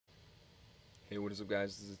Hey, what is up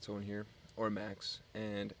guys, this is Tone here, or Max,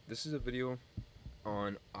 and this is a video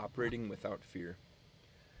on operating without fear.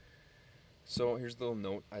 So here's the little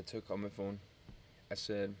note I took on my phone. I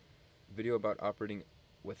said, video about operating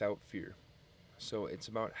without fear. So it's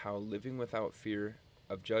about how living without fear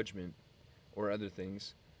of judgment or other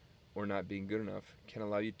things, or not being good enough, can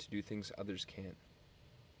allow you to do things others can't.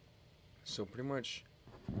 So pretty much,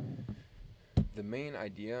 the main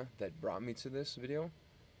idea that brought me to this video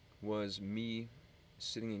was me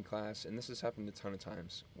sitting in class, and this has happened a ton of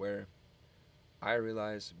times, where I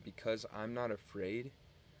realize because I'm not afraid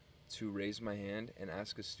to raise my hand and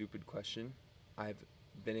ask a stupid question, I've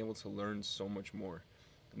been able to learn so much more.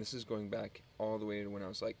 And this is going back all the way to when I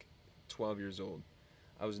was like 12 years old.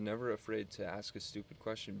 I was never afraid to ask a stupid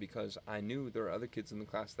question because I knew there were other kids in the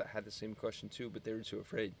class that had the same question too, but they were too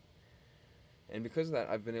afraid. And because of that,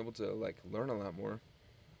 I've been able to learn a lot more.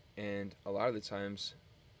 And a lot of the times,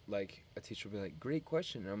 a teacher will be like, great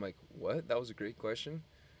question, and I'm like, what? That was a great question?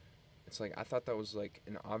 It's like, I thought that was like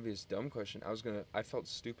an obvious dumb question. I felt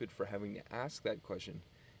stupid for having to ask that question.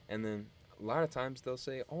 And then a lot of times they'll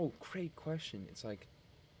say, oh, great question. It's like,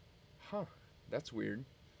 huh, that's weird.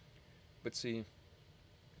 But see,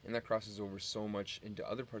 and that crosses over so much into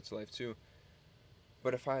other parts of life too.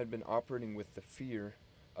 But if I had been operating with the fear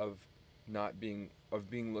of being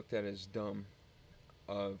looked at as dumb,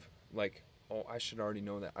 of like, oh, I should already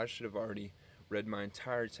know that, I should have already read my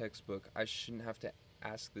entire textbook, I shouldn't have to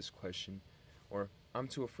ask this question, or I'm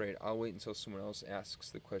too afraid, I'll wait until someone else asks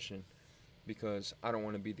the question because I don't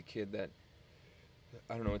want to be the kid that,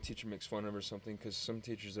 I don't know, a teacher makes fun of or something, because some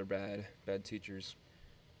teachers are bad teachers.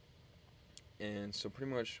 And so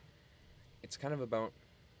pretty much it's kind of about,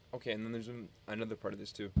 okay, and then there's another part of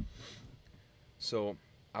this too. So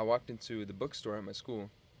I walked into the bookstore at my school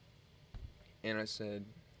and I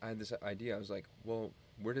had this idea. I was like, well,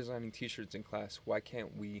 we're designing t-shirts in class. Why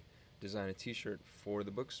can't we design a t-shirt for the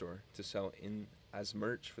bookstore to sell in as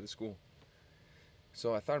merch for the school?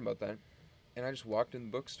 So I thought about that, and I just walked in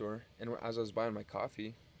the bookstore, and as I was buying my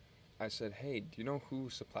coffee, I said, hey, do you know who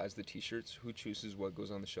supplies the t-shirts? Who chooses what goes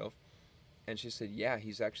on the shelf? And she said, yeah,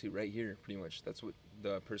 he's actually right here, pretty much. That's what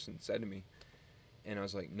the person said to me. And I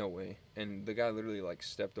was like, no way. And the guy literally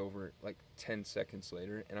stepped over 10 seconds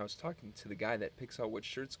later, and I was talking to the guy that picks out what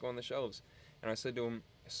shirts go on the shelves. And I said to him,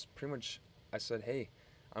 pretty much, I said, hey,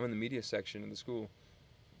 I'm in the media section of the school.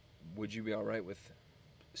 Would you be all right with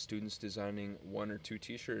students designing 1 or 2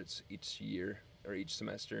 t-shirts each year or each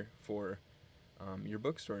semester for your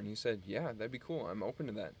bookstore? And he said, yeah, that'd be cool. I'm open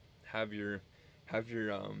to that. Have your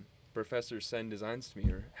professor send designs to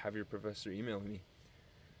me, or have your professor email me.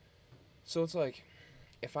 So it's like,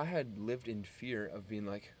 if I had lived in fear of being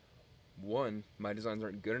like, 1, my designs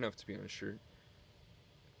aren't good enough to be on a shirt.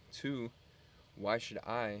 2, why should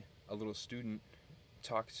I, a little student,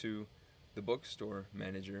 talk to the bookstore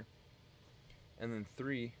manager? And then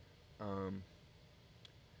 3, what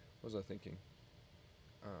was I thinking?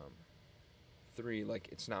 3,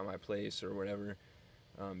 it's not my place or whatever.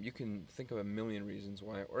 You can think of a million reasons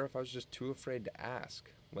why. Or if I was just too afraid to ask,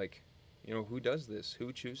 who does this?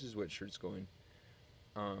 Who chooses what shirts go in?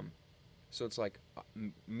 So it's like,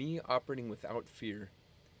 me operating without fear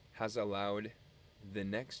has allowed the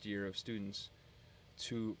next year of students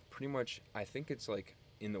to pretty much, I think it's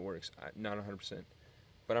in the works, not 100%,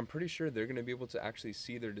 but I'm pretty sure they're going to be able to actually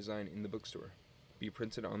see their design in the bookstore, be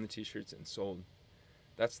printed on the t-shirts and sold.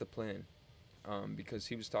 That's the plan, because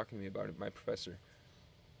he was talking to me about it, my professor.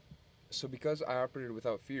 So because I operated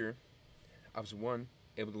without fear, I was, 1,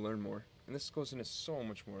 able to learn more, and this goes into so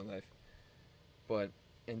much more in life,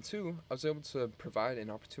 and 2, I was able to provide an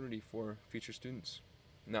opportunity for future students.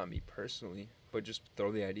 Not me personally, but just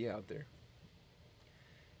throw the idea out there.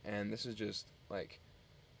 And this is just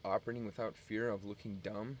operating without fear of looking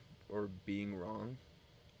dumb or being wrong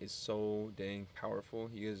is so dang powerful.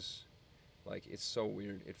 It's so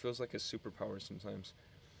weird. It feels like a superpower sometimes.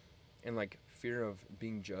 And fear of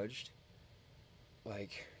being judged.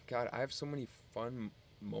 God, I have so many fun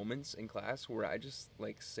moments in class where I just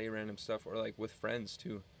say random stuff, or with friends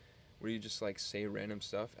too, where you just say random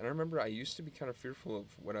stuff. And I remember I used to be kind of fearful of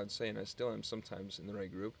what I'd say, and I still am sometimes in the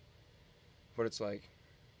right group, but it's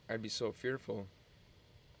I'd be so fearful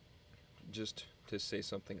just to say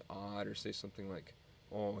something odd, or say something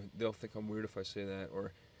oh, they'll think I'm weird if I say that,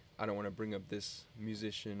 or I don't want to bring up this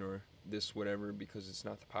musician or this whatever because it's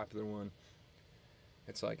not the popular one.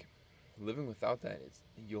 It's living without that,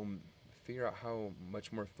 you'll figure out how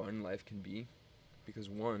much more fun life can be, because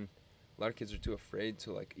 1, a lot of kids are too afraid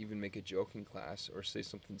to even make a joke in class or say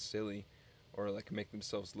something silly, or make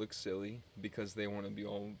themselves look silly because they want to be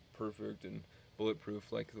all perfect and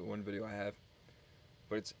bulletproof, like the one video I have.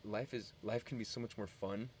 But life can be so much more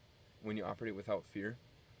fun when you operate without fear.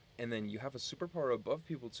 And then you have a superpower above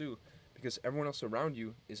people too, because everyone else around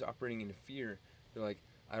you is operating in fear. They're like,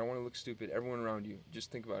 I don't want to look stupid. Everyone around you,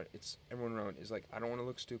 just think about it. It's everyone around is like, I don't want to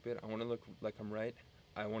look stupid. I want to look like I'm right.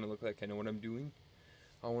 I want to look like I know what I'm doing.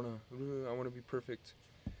 I want to be perfect.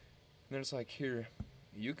 And then it's like, here,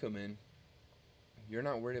 you come in. You're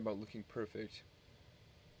not worried about looking perfect,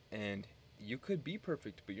 and you could be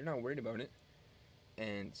perfect, but you're not worried about it.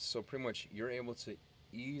 And so pretty much you're able to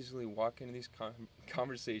easily walk into these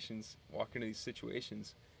conversations, walk into these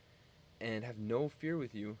situations, and have no fear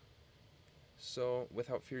with you. So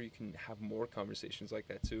without fear, you can have more conversations like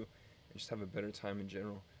that too, and just have a better time in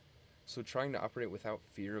general. So trying to operate without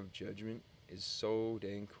fear of judgment is so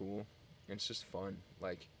dang cool, and it's just fun.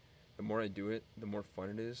 Like, the more I do it, the more fun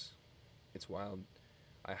it is. It's wild.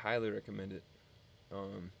 I highly recommend it.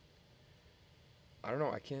 I don't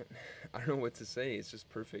know. I don't know what to say. It's just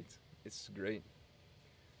perfect. It's great.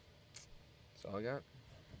 That's all I got.